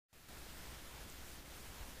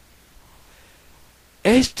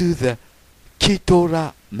As to the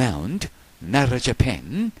Kitora Mound, Nara,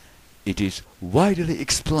 Japan, it is widely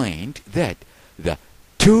explained that the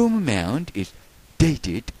tomb mound is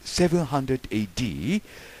dated 700 AD,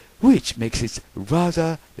 which makes it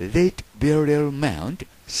rather late burial mound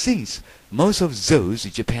since most of those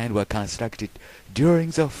in Japan were constructed during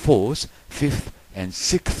the 4th, 5th, and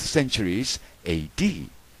 6th centuries AD.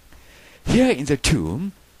 Here in the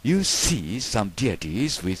tomb, you see some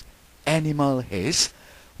deities with animal heads,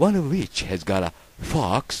 one of which has got a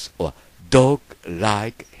fox or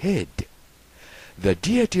dog-like head. The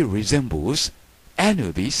deity resembles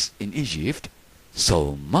Anubis in Egypt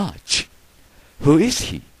so much. Who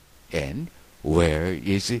is he, and where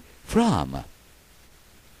is he from?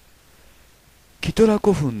 キトラ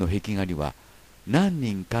古墳の壁画には何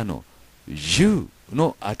人かの銃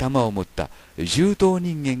の頭を持った銃刀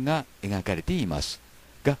人間が描かれています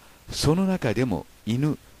が、その中でも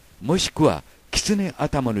犬もしくは狐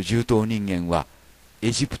頭の銃刀人間は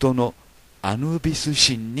エジプトのアヌビス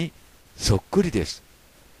神にそっくりです。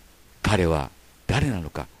彼は誰なの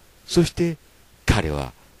か、そして彼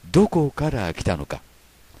はどこから来たのか。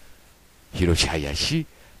Hiroshi Hayashi,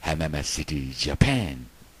 Hamama City, Japan。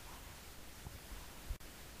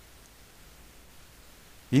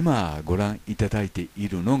今ご覧いただいてい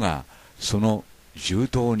るのがその銃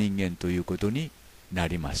刀人間ということにな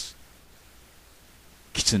ります。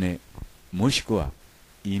狐もしくは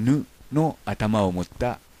犬の頭を持っ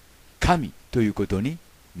た神ということに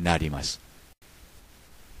なります。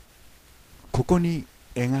ここに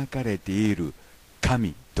描かれている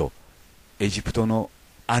神とエジプトの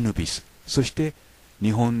アヌビス、そして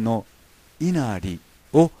日本のイナリ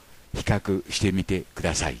を比較してみてく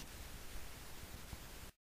ださい。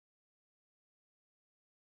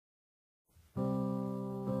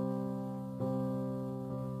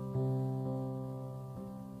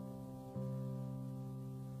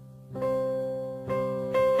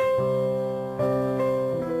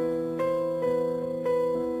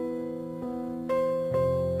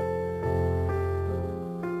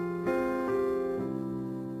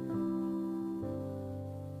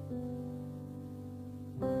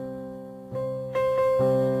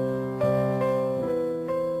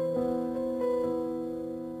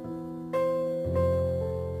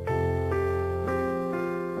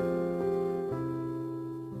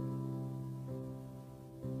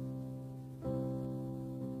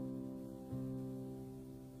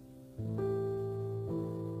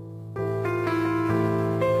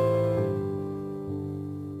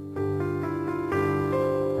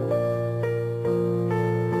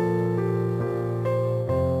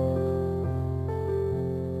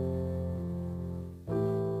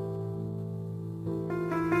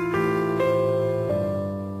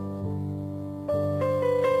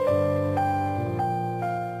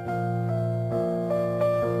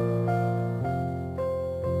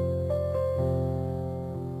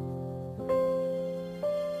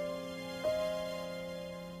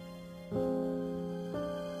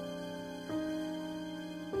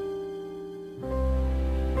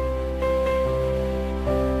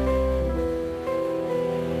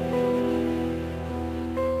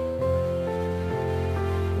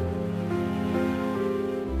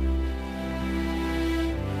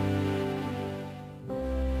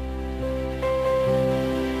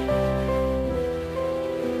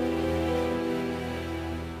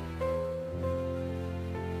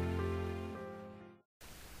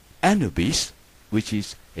Anubis, which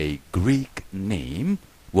is a Greek name,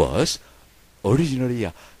 was originally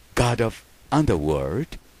a god of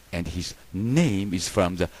underworld, and his name is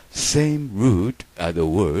from the same root as the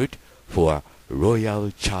word for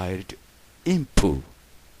royal child, impu.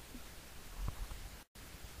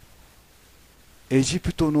 エジ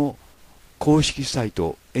プトの公式サイ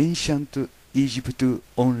ト Ancient Egypt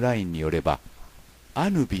Online によれば、ア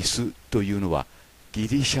ヌビスというのはギ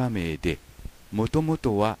リシャ名で、もとも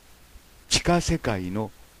とは地下世界の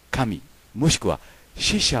神もしくは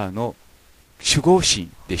死者の守護神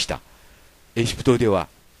でした。エジプトでは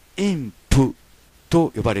インプ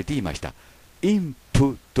と呼ばれていました。イン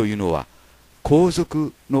プというのは皇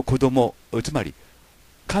族の子供、つまり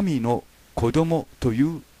神の子供とい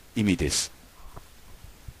う意味です。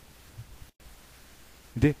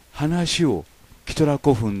で、話をキトラ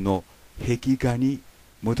古墳の壁画に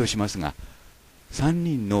戻しますが、3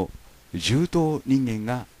人の銃刀人間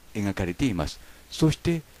が描かれています。そし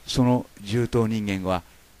てその銃刀人間は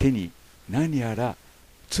手に何やら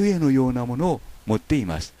杖のようなものを持ってい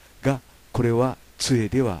ますが、これは杖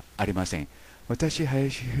ではありません。私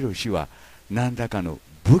林博は何らかの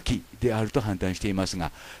武器であると判断しています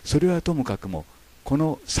が、それはともかくもこ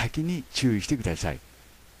の先に注意してください。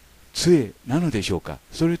杖なのでしょうか、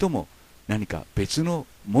それとも何か別の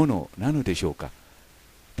ものなのでしょうか。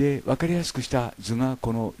で、分かりやすくした図が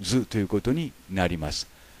この図ということになります。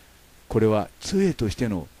これは杖として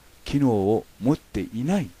の機能を持ってい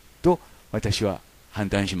ないと私は判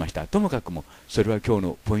断しました。ともかくもそれは今日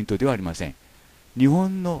のポイントではありません。日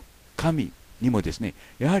本の神にもですね、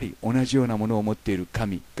やはり同じようなものを持っている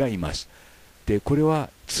神がいます。で、これは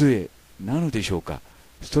杖なのでしょうか、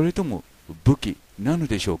それとも武器なの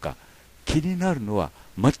でしょうか。気になるのは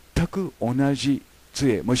全く同じ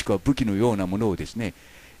杖もしくは武器のようなものをですね、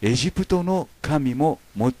エジプトの神も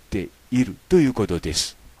持っているということで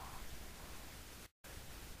す。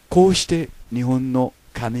こうして日本の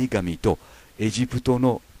神々とエジプト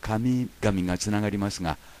の神々がつながります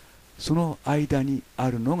が、その間にあ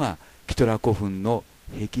るのがキトラ古墳の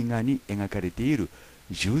壁画に描かれている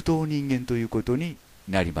獣頭人間ということに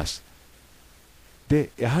なります。で、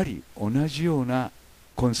やはり同じような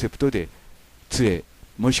コンセプトで杖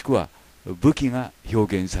もしくは武器が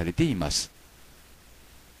表現されています。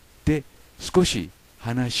で、少し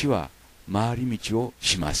話は回り道を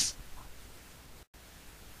します。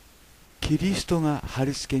キリストが貼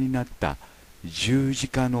り付けになった十字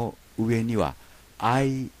架の上には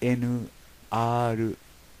INRI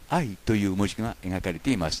という文字が描かれ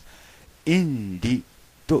ています。INRI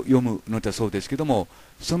と読むのだそうですけども、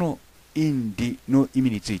そのINRIの意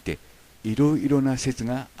味についていろいろな説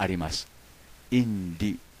があります。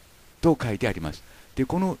INRIと書いてあります。で、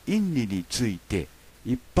このINRIについて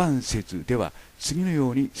一般説では次の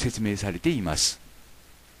ように説明されています。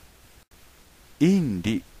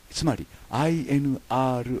INRI、つまり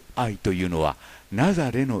INRI というのはナ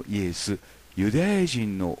ザレのイエス、ユダヤ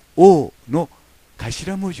人の王の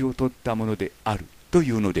頭文字を取ったものであると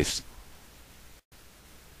いうのです。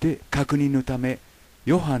で、確認のため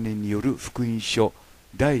ヨハネによる福音書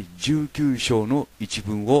第19章の一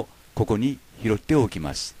文をここに拾っておき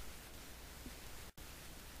ます。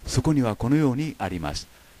そこにはこのようにあります。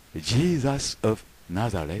 Jesus of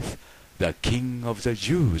Nazareth, the King of the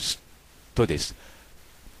Jews とです。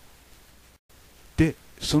で、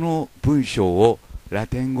その文章をラ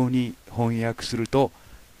テン語に翻訳すると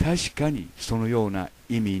確かにそのような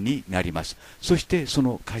意味になります。そしてそ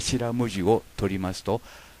の頭文字を取りますと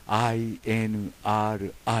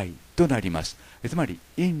INRI となります。つまり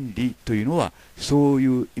INRIというのはそう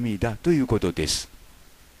いう意味だということです。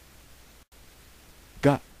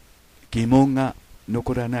が、疑問が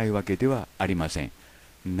残らないわけではありません。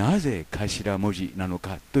なぜ頭文字なの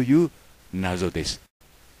かという謎です。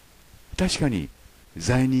確かに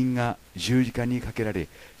罪人が十字架にかけられ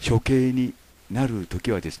処刑になると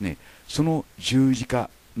きはですね、その十字架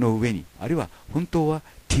の上に、あるいは本当は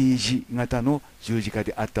T 字型の十字架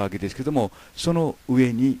であったわけですけども、その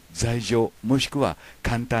上に罪状もしくは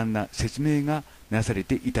簡単な説明がなされ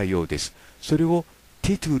ていたようです。それを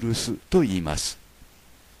ティトゥルスと言います。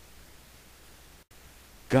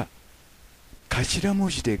が、頭文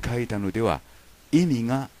字で書いたのでは意味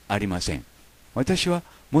がありません。私は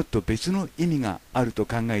もっと別の意味があると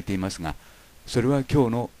考えていますが、それは今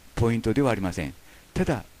日のポイントではありません。た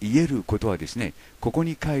だ言えることはですね、ここ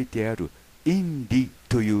に書いてあるINRI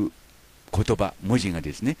という言葉、文字が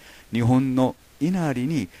ですね、日本のINARI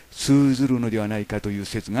に通ずるのではないかという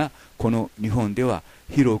説がこの日本では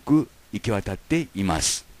広く行き渡っていま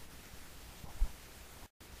す。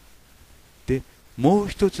で、もう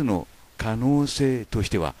一つの可能性とし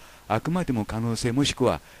ては、あくまでも可能性もしく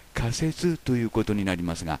は仮説ということになり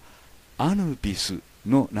ますが、アヌビス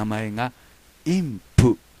の名前がイン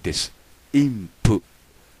プです。インプ。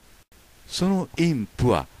そのインプ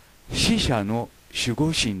は死者の守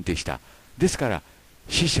護神でした。ですから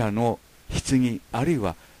死者の棺あるい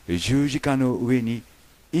は十字架の上に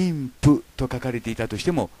インプと書かれていたとし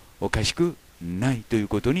てもおかしくないという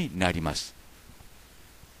ことになります。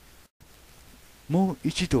もう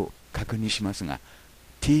一度確認しますが、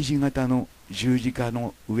 T 字型の十字架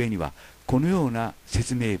の上にはこのような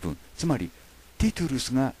説明文、つまりティトゥル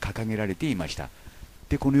スが掲げられていました。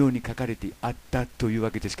で、このように書かれてあったという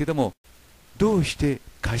わけですけども、どうして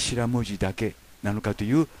頭文字だけなのかと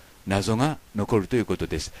いう謎が残るということ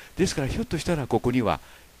です。ですからひょっとしたらここには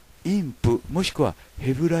インプもしくは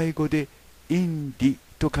ヘブライ語でインリ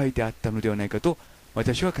と書いてあったのではないかと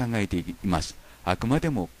私は考えています。あくまで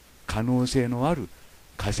も可能性のある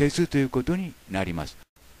仮説ということになります。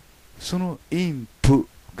そのインプ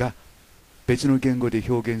が別の言語で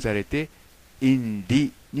表現されてイン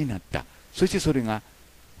リになった。そしてそれが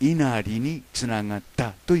イナリにつながっ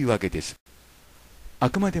たというわけです。あ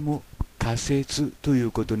くまでも仮説とい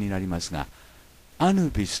うことになりますが、アヌ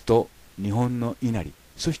ビスと日本のイナリ、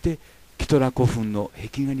そしてキトラ古墳の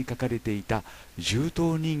壁画に書かれていた獣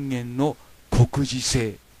頭人間の酷似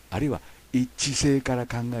性、あるいは一致性から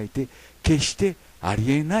考えて、決してあ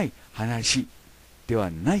りえない話で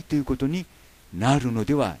はないということになるの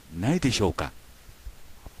ではないでしょうか。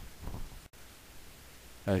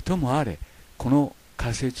ともあれ、この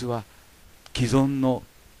仮説は既存の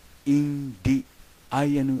INRI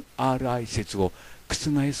説を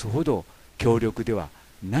覆すほど強力では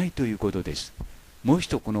ないということです。もう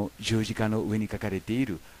一度この十字架の上に書かれてい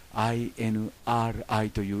る INRI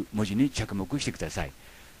という文字に着目してください。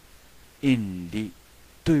INRI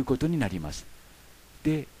ということになります。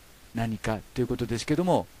で、何かということですけど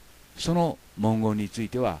も、その文言につい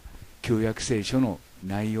ては旧約聖書の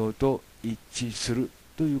内容と一致する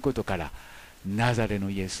ということから、ナザレ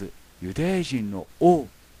のイエス、ユダヤ人の王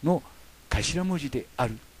の頭文字であ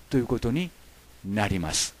るということになり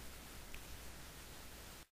ます。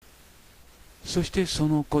そしてそ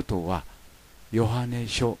のことはヨハネ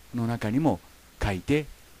書の中にも書いて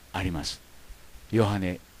あります。ヨハ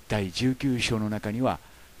ネ第19章の中には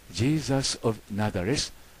Jesus of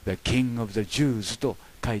Nazareth, the King of the Jews と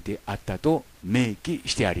書いてあったと明記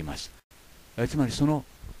してあります。つまりその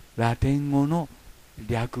ラテン語の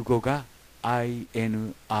略語が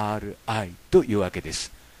INRI というわけで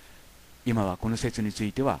す。今はこの説につ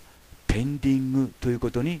いてはペンディングという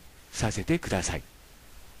ことにさせてください。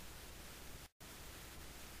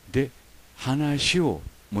で、話を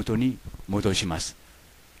元に戻します。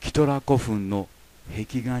キトラ古墳の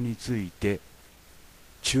壁画について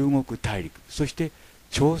中国大陸、そして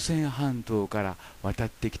朝鮮半島から渡っ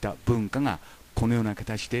てきた文化がこのような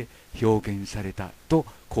形で表現されたと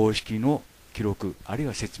公式の記録あるい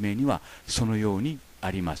は説明にはそのように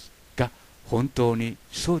ありますが、本当に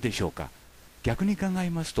そうでしょうか。逆に考え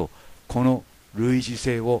ますと、この類似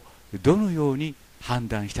性をどのように判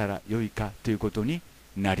断したらよいかということに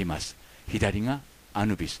なります。左がア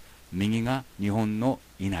ヌビス、右が日本の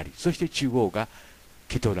イナリ、そして中央が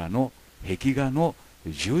キトラの壁画の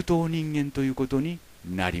獣頭人間ということに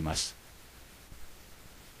なります。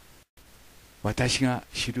私が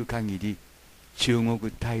知る限り、中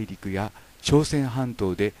国大陸や朝鮮半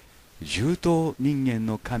島で獣頭人間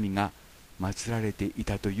の神が祀られてい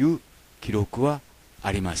たという記録は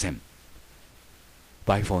ありません。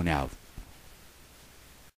Bye for now.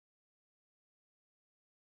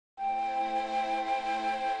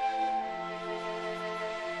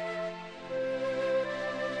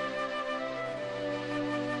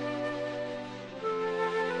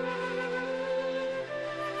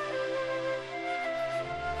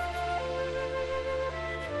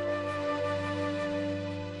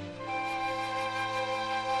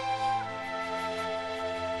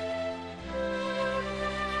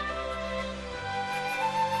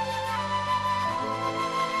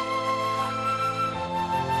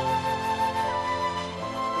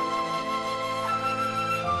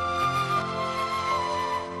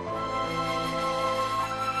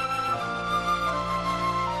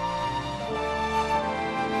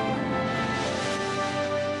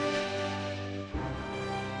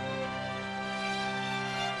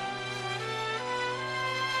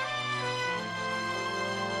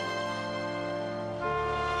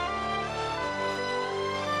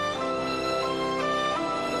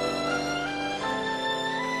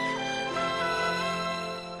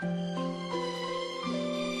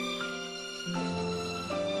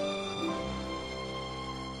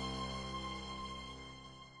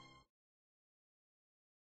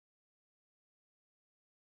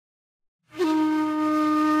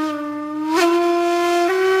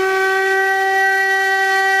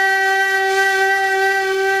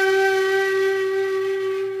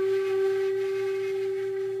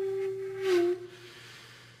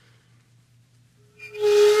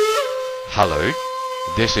 Hello,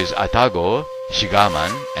 this is Atago, Shigaman,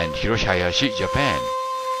 and Hiroshi Hayashi, Japan.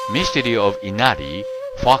 Mystery of INARI,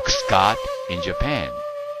 Fox God in Japan.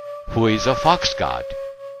 Who is a Fox God?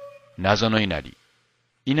 謎の稲荷。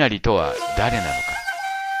稲荷とは誰なのか。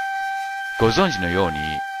ご存知のように、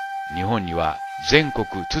日本には全国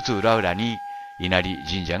津々浦々に稲荷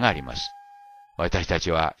神社があります。私たち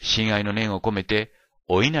は親愛の念を込めて、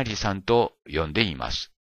お稲荷さんと呼んでいま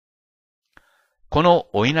す。この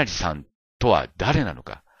お稲荷さんとは誰なの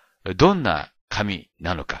か、どんな神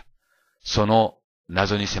なのか、その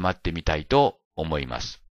謎に迫ってみたいと思いま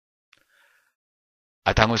す。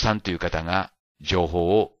あたごさんという方が情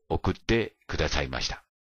報を送ってくださいました。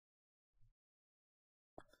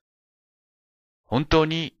本当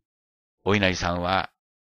にお稲荷さんは、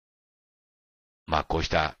こうし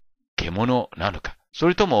た獣なのか、そ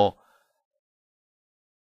れとも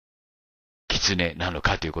狐なの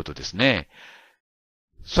かということですね。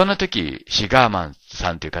そんな時、シガーマン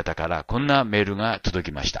さんという方からこんなメールが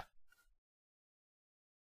届きました。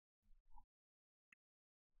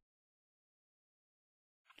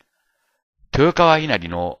豊川稲荷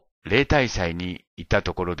の例大祭に行った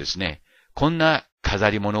ところですね、こんな飾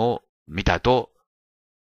り物を見たと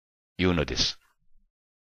いうのです。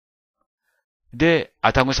で、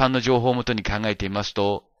アタムさんの情報をもとに考えています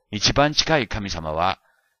と、一番近い神様は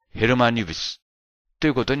ヘルマニュビスと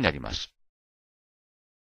いうことになります。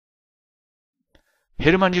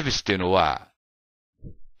ヘルマニュビスというのは、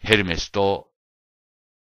ヘルメスと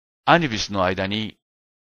アニビスの間に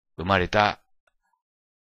生まれた、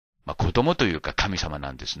子供というか神様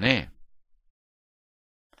なんですね。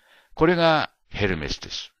これがヘルメスで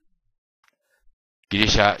す。ギリ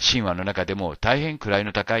シャ神話の中でも大変位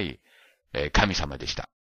の高い神様でした。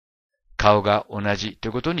顔が同じとい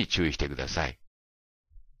うことに注意してください。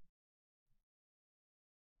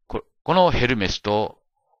このヘルメスと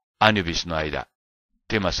アヌビスの間、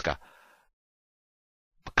と言いますか、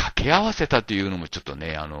掛け合わせたというのもちょっと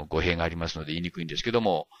ね、語弊がありますので言いにくいんですけど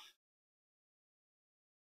も、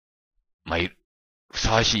ふ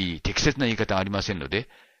さわしい適切な言い方はありませんので、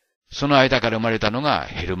その間から生まれたのが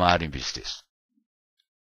ヘルマアヌビスです。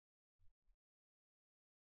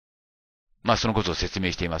そのことを説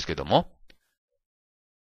明していますけども、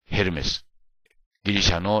ヘルメス、ギリ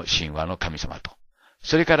シャの神話の神様と、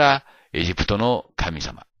それからエジプトの神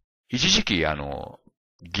様。一時期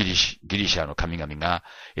ギリシャの神々が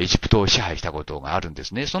エジプトを支配したことがあるんで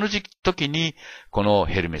すね。その時に、この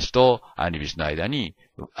ヘルメスとアニビスの間に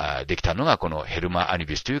できたのがこのヘルマアニ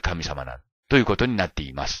ビスという神様ということになって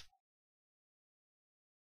います。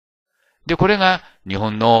で、これが日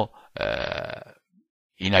本の、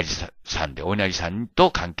稲荷さんで、お稲荷さん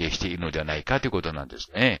と関係しているのではないかということなんで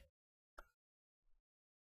すね。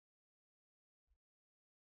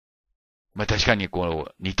確かに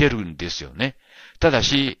似てるんですよね。ただ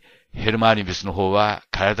し、ヘルマアニビスの方は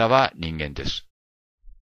体は人間です。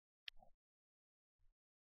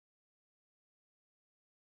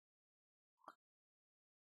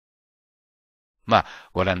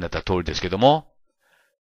ご覧になった通りですけども、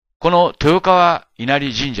この豊川稲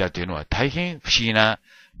荷神社というのは大変不思議な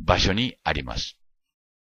場所にあります。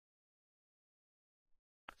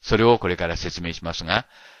それをこれから説明しますが、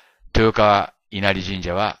豊川稲荷神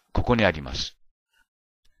社はここにあります。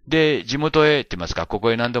で、地元へって言いますか、こ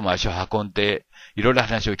こへ何度も足を運んで、いろいろ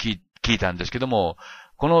話を聞いたんですけども、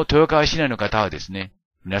この豊川市内の方はですね、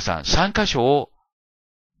皆さん3カ所を、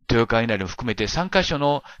豊川稲荷を含めて3カ所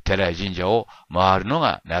の寺や神社を回るの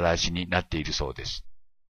が習わしになっているそうです。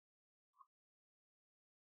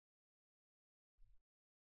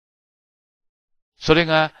それ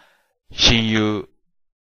が、親友、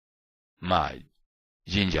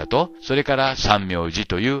神社と、それから三明寺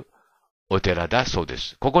というお寺だそうで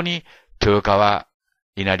す。ここに豊川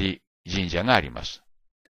稲荷神社があります。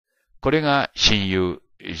これが親友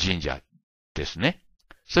神社ですね。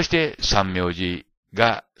そして三明寺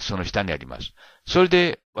がその下にあります。それ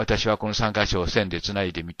で私はこの3カ所を線で繋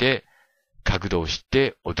いでみて、角度を知っ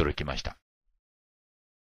て驚きました。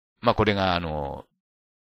これが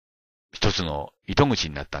一つの糸口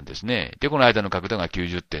になったんですね。で、この間の角度が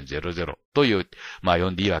 90.00 という、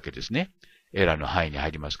呼んでいいわけですね。エラーの範囲に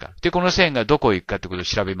入りますから。で、この線がどこへ行くかということを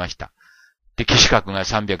調べました。で、起死角が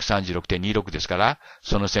 336.26 ですから、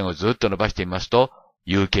その線をずっと伸ばしてみますと、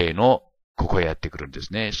UK のここへやってくるんで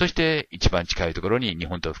すね。そして、一番近いところに日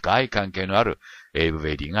本と深い関係のあるエイブ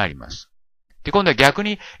ベリーがあります。で、今度は逆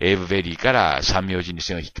にエイブベリーから三明寺に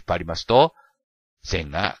線を引っ張りますと、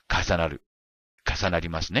線が重なり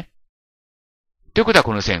ますね。ということは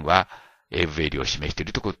この線はエイブベリーを示してい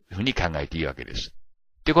るというふうに考えていいわけです。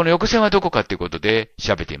で、この横線はどこかということで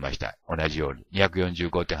調べてみました。同じように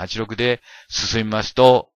 245.86 で進みます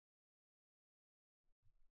と、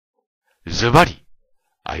ズバリ、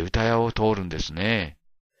アユタヤを通るんですね。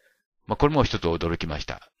これも一つ驚きまし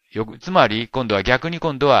た。つまり、今度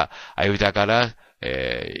はアユタから、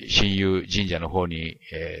親友神社の方に、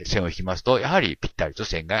線を引きますと、やはりぴったりと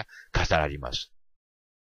線が重なります。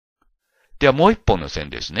ではもう一本の線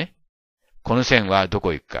ですね。この線はど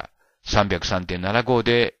こ行くか。303.75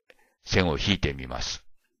 で線を引いてみます。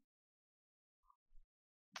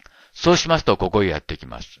そうしますと、ここへやってき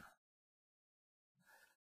ます。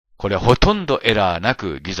これはほとんどエラーな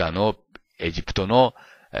くエジプトの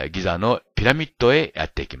ギザのピラミッドへや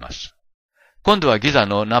ってきます。今度はギザ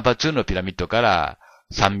のナンバー2のピラミッドから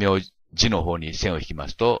三明寺の方に線を引きま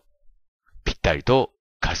すと、ぴったりと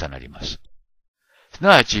重なります。すな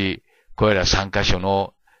わち、これら3カ所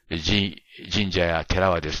の神社や寺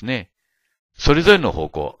はですね、それぞれの方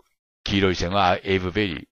向、黄色い線はエイブベ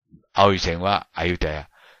リー、青い線はアユタヤ、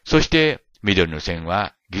そして、緑の線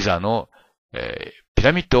はギザの、ピ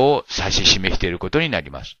ラミッドを指し示していることになり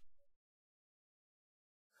ます。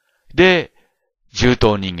で、獣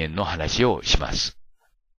頭人間の話をします。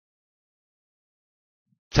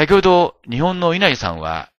先ほど日本の稲荷さん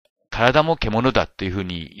は体も獣だというふう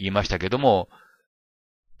に言いましたけども、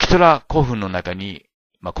キトラ古墳の中に、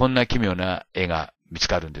こんな奇妙な絵が見つ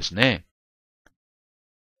かるんですね。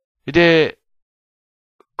で、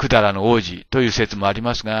百済の王子という説もあり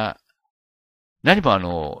ますが、何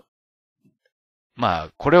も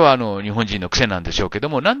これは日本人の癖なんでしょうけど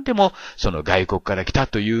も、何でもその外国から来た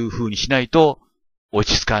というふうにしないと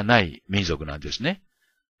落ち着かない民族なんですね。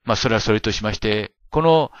それはそれとしまして、こ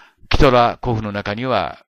のキトラ古墳の中に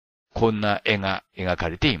はこんな絵が描か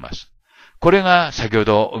れています。これが先ほ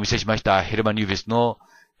どお見せしましたヘルマニュービスの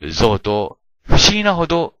像と不思議なほ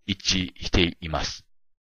ど一致しています。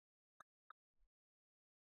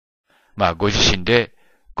ご自身で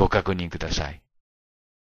ご確認ください。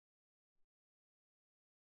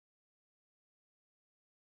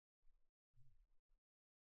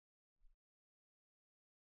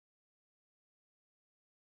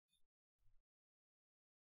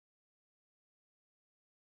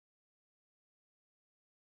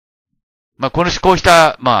こうし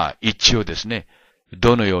た、一致をですね、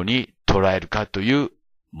どのように捉えるかという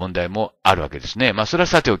問題もあるわけですね。それは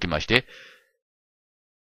さておきまして、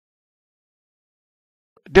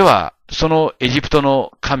では、そのエジプト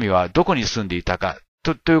の神はどこに住んでいたか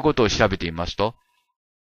ということを調べてみますと、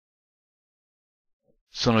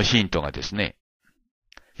そのヒントがですね、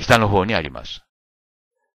下の方にあります。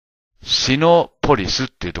シノポリスっ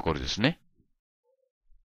ていうところですね。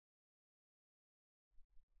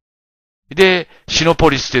で、シノポ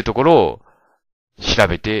リスというところを調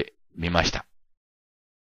べてみました。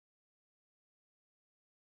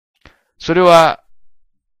それは、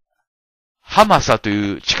ハマサと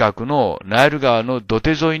いう近くのナイル川の土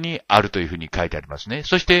手沿いにあるというふうに書いてありますね。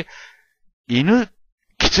そして、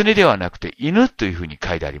狐ではなくて犬というふうに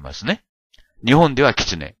書いてありますね。日本では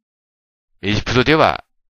狐。エジプトでは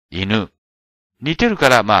犬。似てるか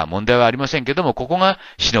ら問題はありませんけども、ここが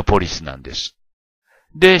シノポリスなんです。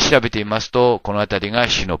で、調べてみますと、この辺りが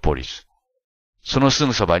シノポリス。そのす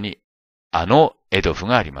ぐそばに、エドフ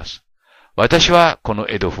があります。私はこの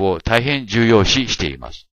エドフを大変重要視してい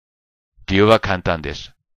ます。理由は簡単で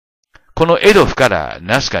す。このエドフから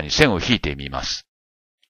ナスカに線を引いてみます。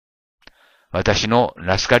私の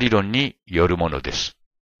ナスカ理論によるものです。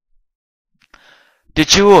で、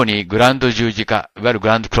中央にグランド十字架、いわゆるグ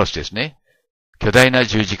ランドクロスですね。巨大な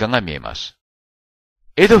十字架が見えます。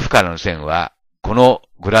エドフからの線は、この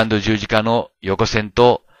グランド十字架の横線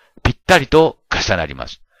とぴったりと重なりま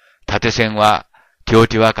す。縦線はティオ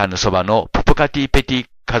ティワカンのそばのポポカティペティ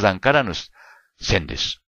火山からの線です。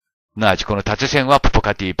すなわちこの縦線はポポ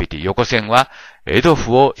カティペティ、横線はエド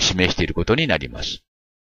フを示していることになります。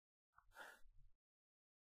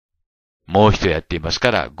もう一度やっています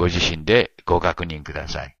からご自身でご確認くだ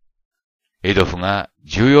さい。エドフが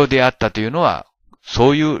重要であったというのは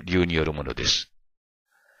そういう理由によるものです。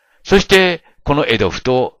そしてこのエドフ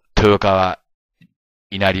と豊川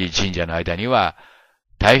稲荷神社の間には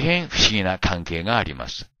大変不思議な関係がありま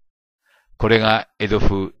す。これがエド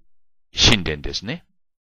フ神殿ですね。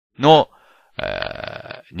の、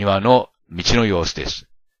庭の道の様子です。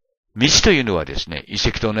道というのはですね、遺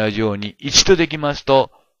跡と同じように一度できます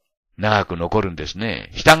と長く残るんです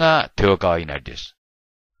ね。下が豊川稲荷です。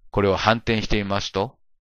これを反転してみますと、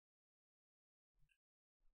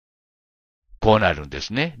こうなるんで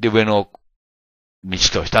すね。で、上の道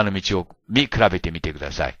と下の道を見比べてみてく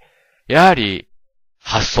ださい。やはり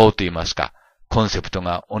発想といいますか、コンセプト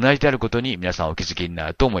が同じであることに皆さんお気づきにな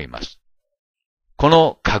ると思います。こ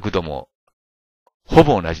の角度もほ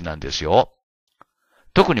ぼ同じなんですよ。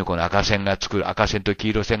特にこの赤線と黄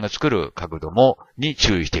色線が作る角度に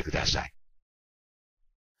注意してください。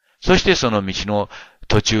そしてその道の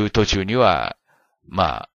途中には、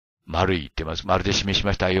丸で示し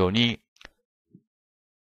ましたように、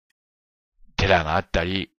寺があった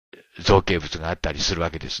り、造形物があったりする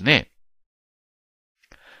わけですね。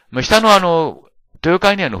下の豊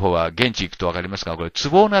川稲荷の方は現地行くとわかりますが、これ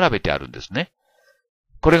壺を並べてあるんですね。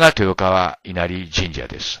これが豊川稲荷神社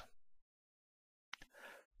です。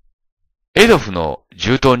エドフの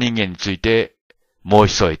獣頭人間について申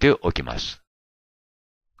し添えておきます。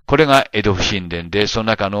これがエドフ神殿で、その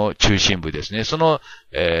中の中心部ですね。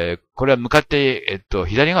これは向かって、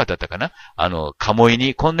左側だったかな？鴨居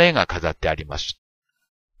にこんな絵が飾ってあります。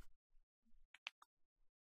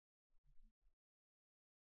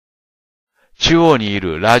中央にい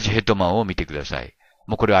るラージヘッドマンを見てください。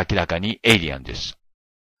もうこれは明らかにエイリアンです。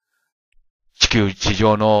地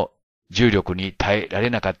上の重力に耐えられ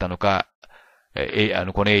なかったのか、こ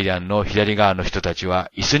のエイリアンの左側の人たちは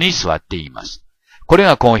椅子に座っています。これ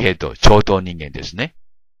がコンヘッド、超等人間ですね。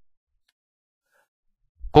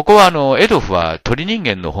ここはエドフは鳥人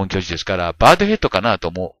間の本拠地ですから、バードヘッドかな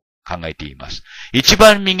とも考えています。一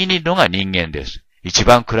番右にいるのが人間です。一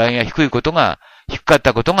番位が低かっ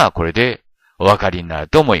たことがこれでお分かりになる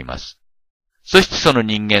と思います。そしてその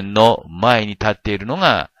人間の前に立っているの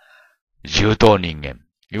が獣頭人間。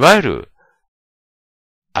いわゆる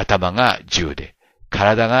頭が獣で、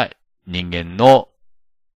体が人間の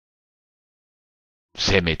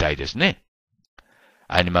生命体ですね。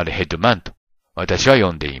アニマルヘッドマンと私は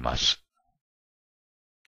呼んでいます。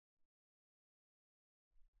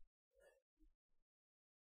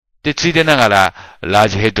で、ついでながら、ラー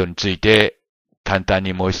ジヘッドについて簡単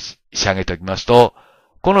に申し上げておきますと、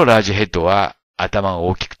このラージヘッドは頭が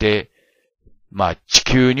大きくて、地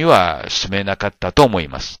球には住めなかったと思い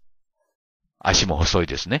ます。足も細い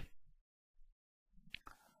ですね。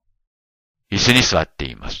椅子に座って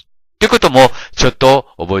います。ということも、ちょっ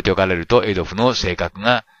と覚えておかれると、エドフの性格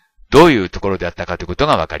がどういうところであったかということ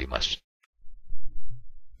がわかります。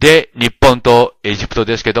で、日本とエジプト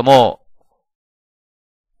ですけども、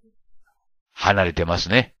離れてます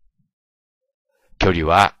ね。距離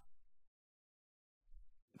は、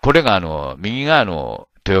これが右が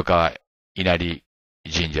豊川稲荷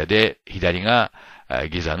神社で、左が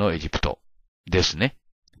ギザのエジプトですね。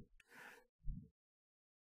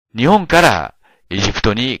日本からエジプ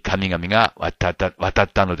トに神々が渡っ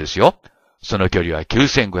たのですよ。その距離は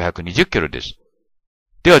9520キロです。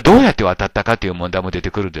ではどうやって渡ったかという問題も出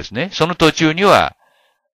てくるんですね。その途中には、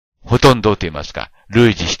ほとんどと言いますか、類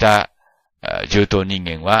似した獣頭人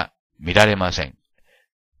間は見られません。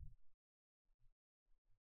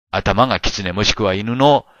頭が狐もしくは犬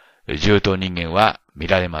の獣頭人間は見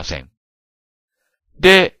られません。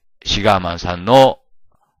で、シガーマンさんの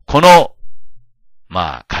この、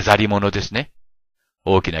飾り物ですね。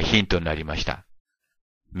大きなヒントになりました。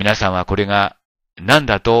皆さんはこれが何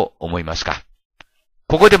だと思いますか？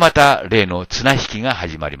ここでまた例の綱引きが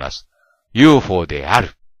始まります。UFO であ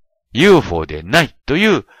る、UFO でないと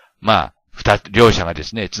いう、両者がで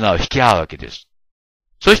すね、綱を引き合うわけです。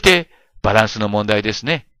そして、バランスの問題です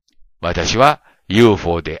ね。私は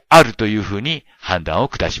UFO であるというふうに判断を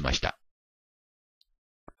下しました。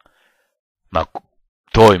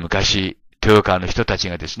遠い昔、豊川の人たち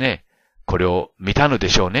がですね、これを見たので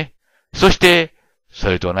しょうね。そして、そ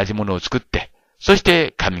れと同じものを作って、そし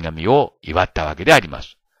て神々を祝ったわけでありま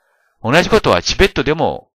す。同じことはチベットで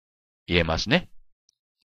も言えますね。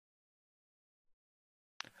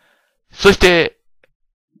そして、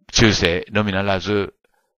中世のみならず、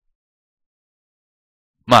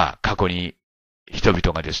過去に人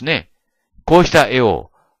々がですね、こうした絵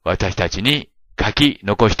を私たちに書き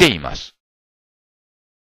残しています。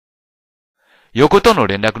横との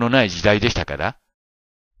連絡のない時代でしたから、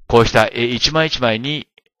こうした絵一枚一枚に、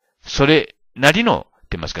それなりの、と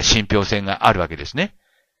言いますか、信憑性があるわけですね。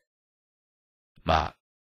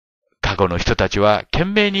過去の人たちは懸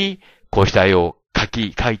命にこうした絵を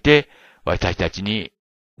描いて、私たちに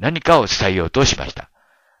何かを伝えようとしました。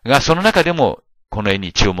が、その中でも、この絵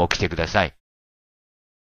に注目してください。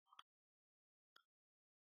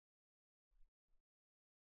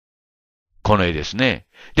この絵ですね。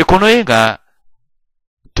で、この絵が、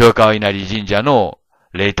豊川稲荷神社の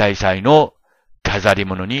例大祭の飾り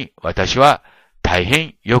物に私は大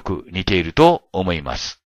変よく似ていると思いま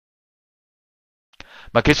す。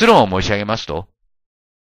結論を申し上げますと、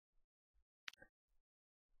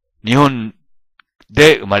日本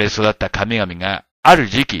で生まれ育った神々がある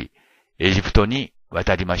時期、エジプトに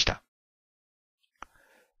渡りました。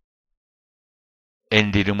エ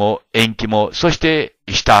ンリルもエンキも、そして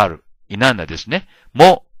イシュタール、イナンナですね、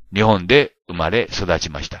も日本で生まれ育ち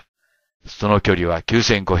ました。その距離は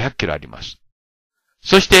9500キロあります。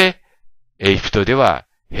そして、エジプトでは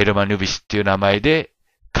ヘルマヌビスっていう名前で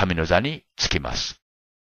神の座につきます。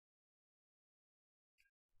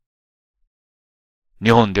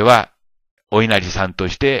日本ではお稲荷さんと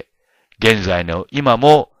して現在の今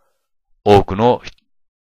も多くの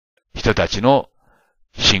人たちの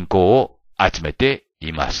信仰を集めて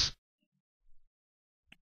います。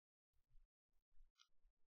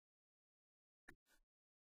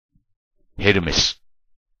ヘルメス、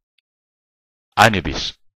アヌビ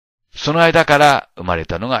ス、その間から生まれ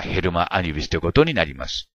たのがヘルマ・アヌビスということになりま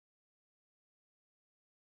す。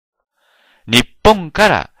日本か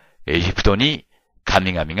らエジプトに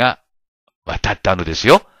神々が渡ったのです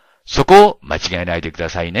よ。そこを間違えないでくだ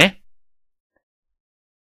さいね。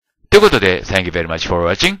ということで、Thank you very much for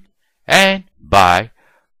watching and bye.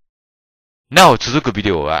 なお続くビ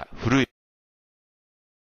デオは古い